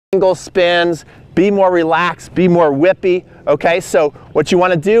single spins, be more relaxed, be more whippy, okay? So what you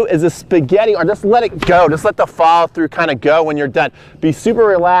want to do is a spaghetti, or just let it go, just let the follow through kind of go when you're done. Be super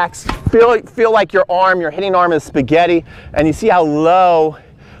relaxed, feel like your hitting arm is spaghetti, and you see how low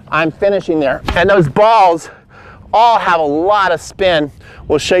I'm finishing there. And those balls all have a lot of spin.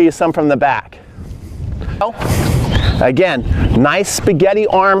 We'll show you some from the back. Again, nice spaghetti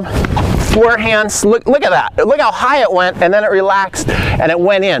arm, forehands. Look at that. Look how high it went, and then it relaxed and it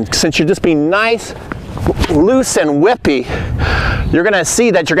went in. Since you're just being nice, loose, and whippy, you're gonna see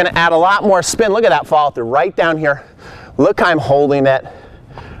that you're gonna add a lot more spin. Look at that follow through right down here. Look how I'm holding it.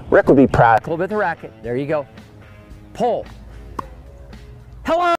 Rick would be proud. A little bit of the racket. There you go. Pull. Hello.